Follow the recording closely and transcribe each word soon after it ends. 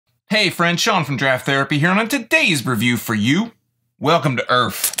Hey friends, Sean from Draft Therapy here, and on today's review for you, welcome to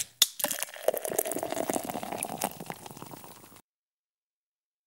Earth.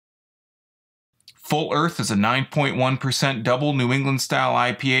 Full Earth is a 9.1% double New England style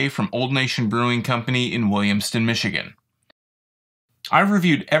IPA from Old Nation Brewing Company in Williamston, Michigan. I've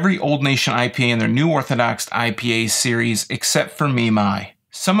reviewed every Old Nation IPA in their New Orthodox IPA series except for Me My.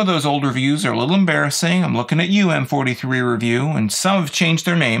 Some of those old reviews are a little embarrassing. I'm looking at you, M43 Review, and some have changed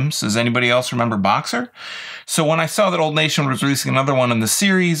their names. Does anybody else remember Boxer? So when I saw that Old Nation was releasing another one in the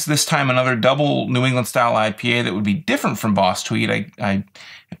series, this time another double New England style IPA that would be different from Boss Tweed, I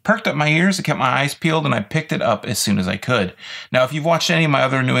perked up my ears, I kept my eyes peeled, and I picked it up as soon as I could. Now, if you've watched any of my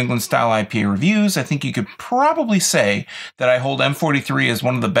other New England style IPA reviews, I think you could probably say that I hold M43 as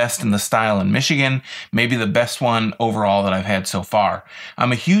one of the best in the style in Michigan, maybe the best one overall that I've had so far.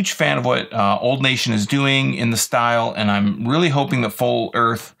 I'm a huge fan of what Old Nation is doing in the style, and I'm really hoping that Full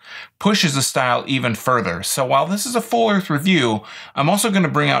Earth pushes the style even further. So while this is a Full Earth review, I'm also going to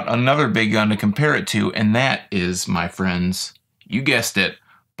bring out another big gun to compare it to, and that is, my friends, you guessed it,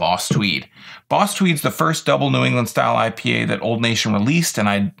 Boss Tweed. Boss Tweed's the first double New England style IPA that Old Nation released, and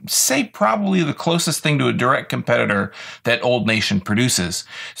I'd say probably the closest thing to a direct competitor that Old Nation produces.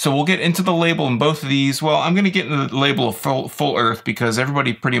 So we'll get into the label in both of these. Well, I'm going to get into the label of Full Earth because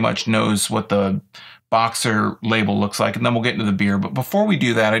everybody pretty much knows what the Boxer label looks like, and then we'll get into the beer. But before we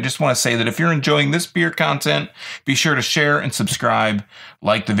do that, I just want to say that if you're enjoying this beer content, be sure to share and subscribe,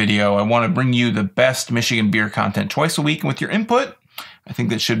 like the video. I want to bring you the best Michigan beer content twice a week, and with your input, I think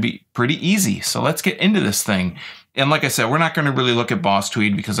that should be pretty easy. So let's get into this thing. And like I said, we're not going to really look at Boss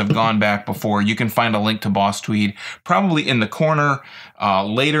Tweed because I've gone back before. You can find a link to Boss Tweed probably in the corner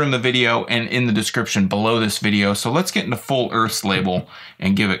later in the video and in the description below this video. So let's get into Full Earth's label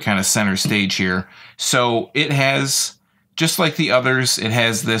and give it kind of center stage here. So it has, just like the others, it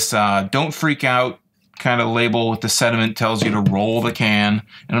has this don't freak out kind of label with the sediment, tells you to roll the can,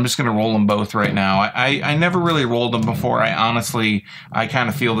 and I'm just going to roll them both right now. I never really rolled them before. I kind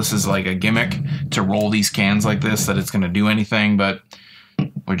of feel this is like a gimmick to roll these cans like this, that it's going to do anything, but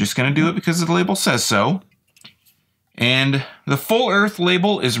we're just going to do it because the label says so. And the Full Earth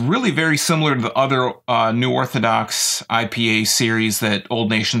label is really very similar to the other New Orthodox IPA series that Old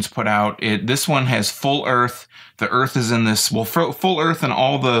Nation's put out. This one has Full Earth. The Earth is in this, well, Full Earth and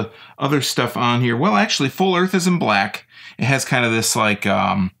all the other stuff on here. Well, actually, Full Earth is in black. It has kind of this like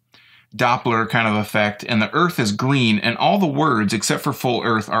Doppler kind of effect, and the Earth is green, and all the words except for Full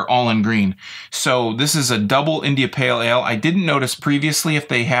Earth are all in green. So this is a double India Pale Ale. I didn't notice previously if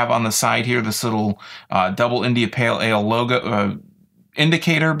they have on the side here this little double India Pale Ale logo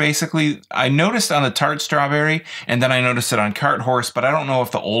indicator, basically. I noticed on the Tart Strawberry, and then I noticed it on Cart Horse, but I don't know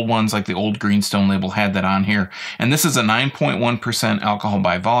if the old ones, like the old Greenstone label, had that on here. And this is a 9.1% alcohol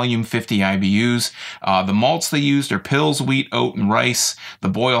by volume, 50 IBUs. The malts they used are Pils, wheat, oat, and rice. The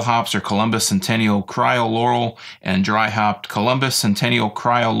boil hops are Columbus, Centennial, Cryo Laurel, and dry hopped Columbus, Centennial,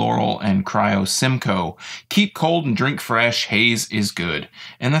 Cryo Laurel, and Cryo Simcoe. Keep cold and drink fresh. Haze is good.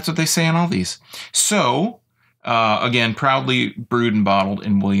 And that's what they say on all these. So again, proudly brewed and bottled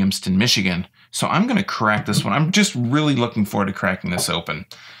in Williamston, Michigan. So I'm going to crack this one. I'm just really looking forward to cracking this open.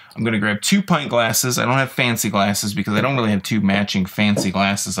 I'm going to grab 2 pint glasses. I don't have fancy glasses because I don't really have 2 matching fancy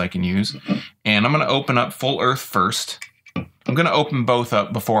glasses I can use. And I'm going to open up Full Earth first. I'm going to open both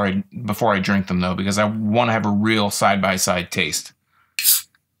up before I drink them, though, because I want to have a real side-by-side taste.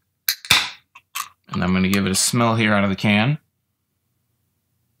 And I'm going to give it a smell here out of the can.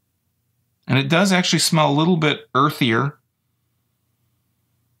 And it does actually smell a little bit earthier.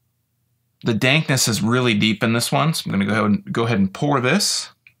 The dankness is really deep in this one, so I'm going to go ahead and pour this.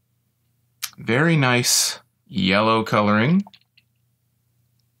 Very nice yellow coloring.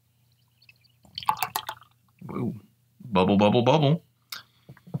 Ooh, bubble, bubble, bubble.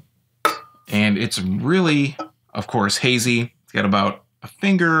 And it's really, of course, hazy. It's got about a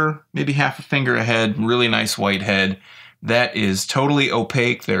finger, maybe half a finger ahead, really nice white head. That is totally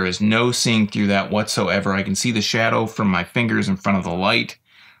opaque. There is no seeing through that whatsoever. I can see the shadow from my fingers in front of the light.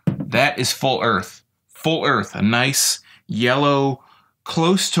 That is Full Earth. Full Earth, a nice yellow,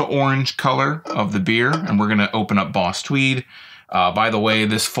 close to orange color of the beer. And we're going to open up Boss Tweed. By the way,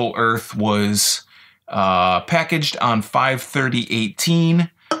 this Full Earth was packaged on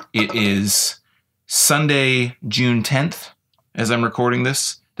 5/30/18. It is Sunday, June 10th, as I'm recording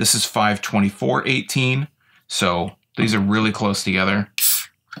this. This is 5/24/18. So these are really close together.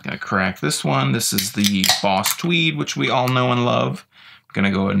 I'm going to crack this one. This is the Boss Tweed, which we all know and love. I'm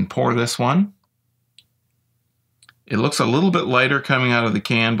going to go ahead and pour this one. It looks a little bit lighter coming out of the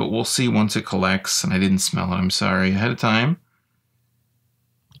can, but we'll see once it collects. And I didn't smell it, I'm sorry, ahead of time.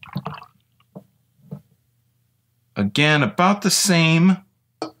 Again, about the same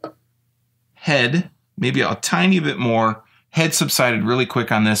head, maybe a tiny bit more. Head subsided really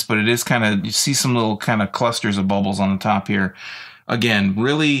quick on this, but it is kind of, you see some little kind of clusters of bubbles on the top here. Again,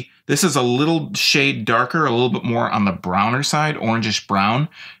 really, this is a little shade darker, a little bit more on the browner side, orangish brown.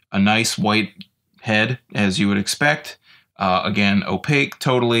 A nice white head, as you would expect. Again, opaque,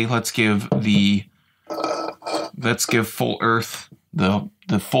 totally. Let's give Full Earth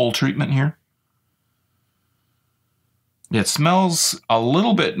the full treatment here. It smells a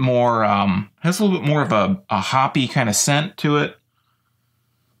little bit more, has a little bit more of a hoppy kind of scent to it.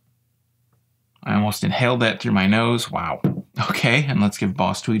 I almost inhaled that through my nose. Wow. Okay, and let's give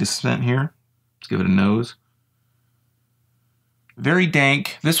Boss Tweed a scent here. Let's give it a nose. Very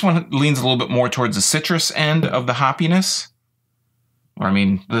dank. This one leans a little bit more towards the citrus end of the hoppiness. Or I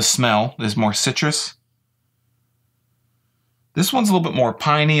mean, the smell is more citrus. This one's a little bit more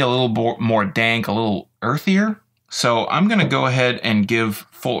piney, a little more dank, a little earthier. So I'm going to go ahead and give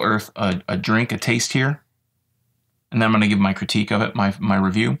Full Earth a drink, a taste here. And then I'm going to give my critique of it, my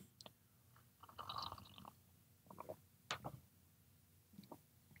review.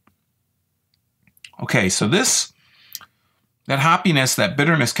 Okay, so that hoppiness, that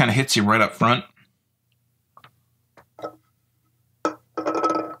bitterness kind of hits you right up front.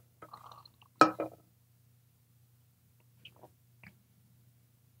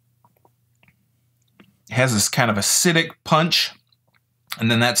 It has this kind of acidic punch,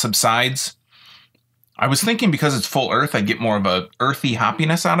 and then that subsides. I was thinking because it's Full Earth, I'd get more of a earthy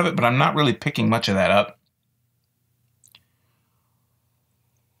hoppiness out of it, but I'm not really picking much of that up.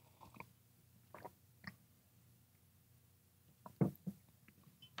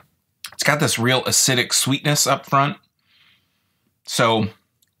 It's got this real acidic sweetness up front. So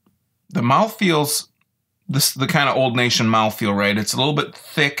the mouthfeel's the kind of Old Nation mouthfeel, right? It's a little bit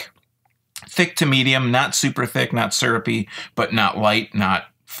thick to medium, not super thick, not syrupy, but not light, not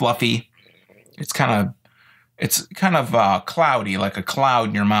fluffy. It's kind of cloudy, like a cloud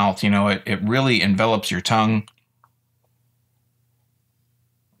in your mouth. You know, it really envelops your tongue.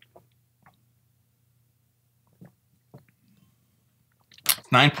 It's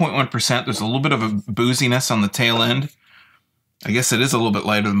 9.1%. There's a little bit of a booziness on the tail end. I guess it is a little bit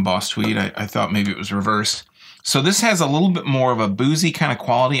lighter than Boss Tweed. I thought maybe it was reversed. So this has a little bit more of a boozy kind of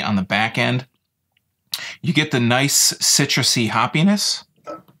quality on the back end. You get the nice citrusy hoppiness.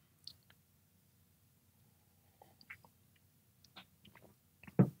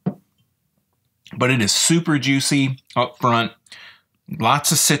 But it is super juicy up front.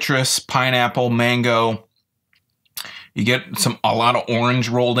 Lots of citrus, pineapple, mango. You get a lot of orange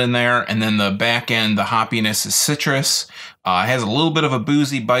rolled in there, and then the back end, the hoppiness is citrus. It has a little bit of a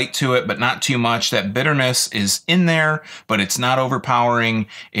boozy bite to it, but not too much. That bitterness is in there, but it's not overpowering.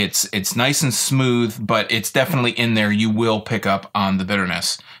 It's nice and smooth, but it's definitely in there. You will pick up on the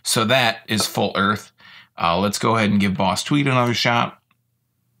bitterness. So that is Full Earth. Let's go ahead and give Boss Tweed another shot.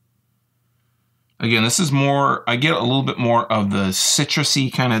 Again, this is more, I get a little bit more of the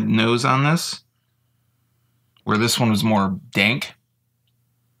citrusy kind of nose on this, where this one was more dank.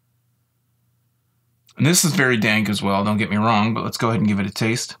 And this is very dank as well, don't get me wrong, but let's go ahead and give it a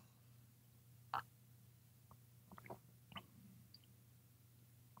taste.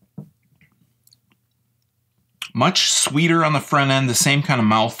 Much sweeter on the front end, the same kind of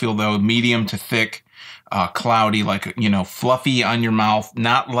mouthfeel though, medium to thick, cloudy, like, you know, fluffy on your mouth,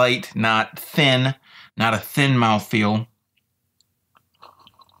 not light, not thin, not a thin mouthfeel.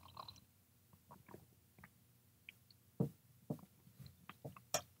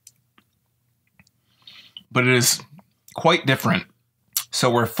 But it is quite different. So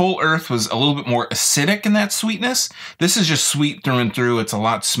where Full Earth was a little bit more acidic in that sweetness, this is just sweet through and through. It's a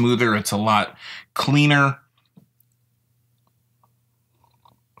lot smoother. It's a lot cleaner.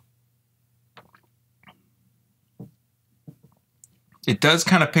 It does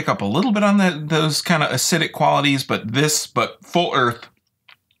kind of pick up a little bit on those kind of acidic qualities, but Full Earth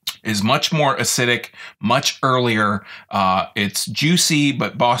is much more acidic, much earlier. It's juicy,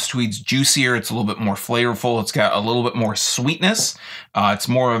 but Boss Tweed's juicier. It's a little bit more flavorful. It's got a little bit more sweetness. It's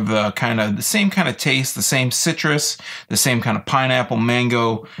more of the same kind of taste, the same citrus, the same kind of pineapple,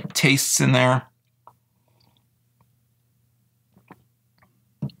 mango tastes in there.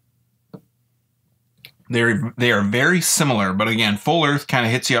 They are very similar, but again, Full Earth kind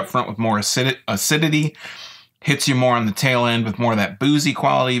of hits you up front with more acidity, hits you more on the tail end with more of that boozy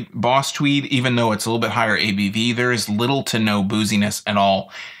quality. Boss Tweed, even though it's a little bit higher ABV, there is little to no booziness at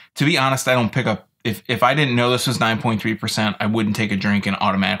all. To be honest, I don't pick up, if I didn't know this was 9.3%, I wouldn't take a drink and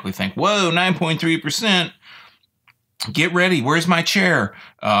automatically think, whoa, 9.3%. Get ready, where's my chair?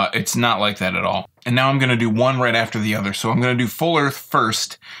 It's not like that at all. And now I'm going to do one right after the other. So I'm going to do Full Earth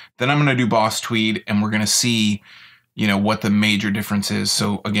first, then I'm going to do Boss Tweed, and we're going to see, you know, what the major difference is.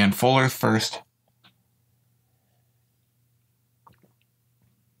 So again, Full Earth first.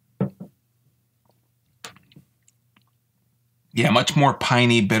 Yeah, much more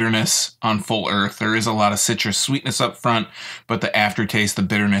piney bitterness on Full Earth. There is a lot of citrus sweetness up front, but the aftertaste, the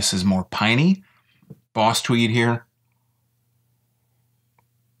bitterness is more piney. Boss Tweed here.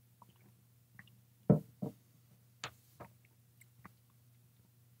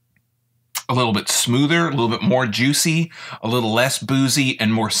 A little bit smoother, a little bit more juicy, a little less boozy,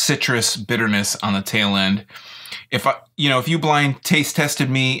 and more citrus bitterness on the tail end. If you blind taste tested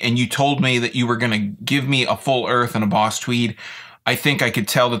me and you told me that you were going to give me a Full Earth and a Boss Tweed, I think I could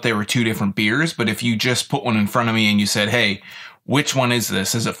tell that they were two different beers. But if you just put one in front of me and you said, hey, which one is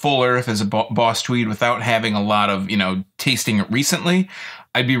this? Is it Full Earth? Is it Boss Tweed? Without having a lot of, tasting it recently,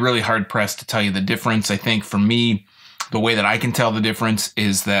 I'd be really hard pressed to tell you the difference. I think for me, the way that I can tell the difference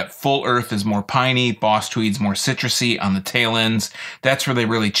is that Full Earth is more piney, Boss Tweed's more citrusy on the tail ends. That's where they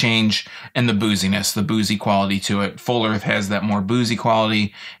really change. And the booziness, the boozy quality to it. Full Earth has that more boozy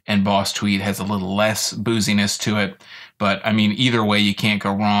quality, and Boss Tweed has a little less booziness to it. But, I mean, either way, you can't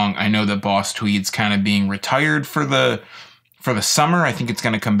go wrong. I know that Boss Tweed's kind of being retired for the summer. I think it's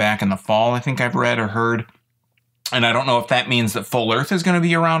going to come back in the fall, I think I've read or heard. And I don't know if that means that Full Earth is going to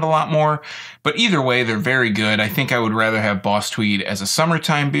be around a lot more, but either way, they're very good. I think I would rather have Boss Tweed as a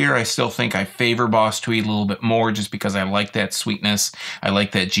summertime beer. I still think I favor Boss Tweed a little bit more just because I like that sweetness. I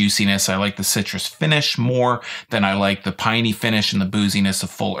like that juiciness. I like the citrus finish more than I like the piney finish and the booziness of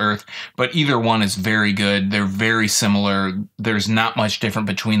Full Earth. But either one is very good. They're very similar. There's not much different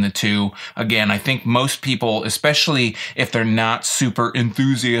between the two. Again, I think most people, especially if they're not super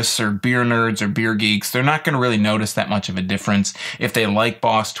enthusiasts or beer nerds or beer geeks, they're not going to really notice that much of a difference. If they like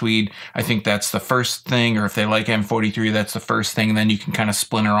Boss Tweed, I think that's the first thing, or if they like M43, that's the first thing. Then you can kind of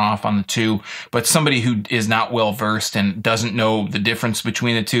splinter off on the two. But somebody who is not well versed and doesn't know the difference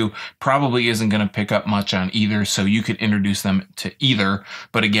between the two probably isn't going to pick up much on either, so you could introduce them to either.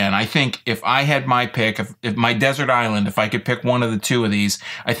 But again, I think if I had my pick, if my desert island, if I could pick one of the two of these,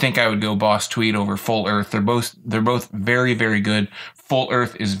 I think I would go Boss Tweed over Full Earth. They're both very, very good. Full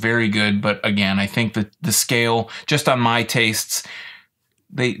Earth is very good, but again, I think that the scale, just on my tastes,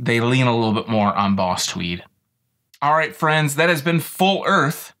 they lean a little bit more on Boss Tweed. All right, friends, that has been Full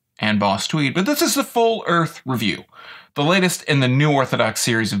Earth and Boss Tweed, but this is the Full Earth review, the latest in the New Orthodox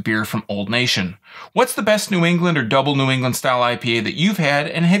series of beer from Old Nation. What's the best New England or double New England style IPA that you've had,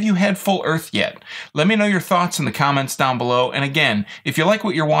 and have you had Full Earth yet? Let me know your thoughts in the comments down below. And again, if you like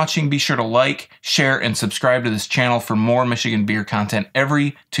what you're watching, be sure to like, share, and subscribe to this channel for more Michigan beer content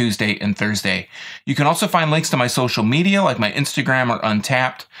every Tuesday and Thursday. You can also find links to my social media like my Instagram or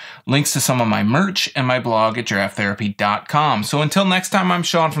Untapped, links to some of my merch, and my blog at girafftherapy.com. So until next time, I'm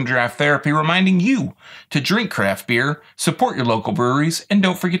Sean from Giraffe Therapy, reminding you to drink craft beer, support your local breweries, and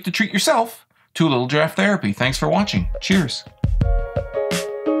don't forget to treat yourself to a little Giraffe Therapy. Thanks for watching. Cheers.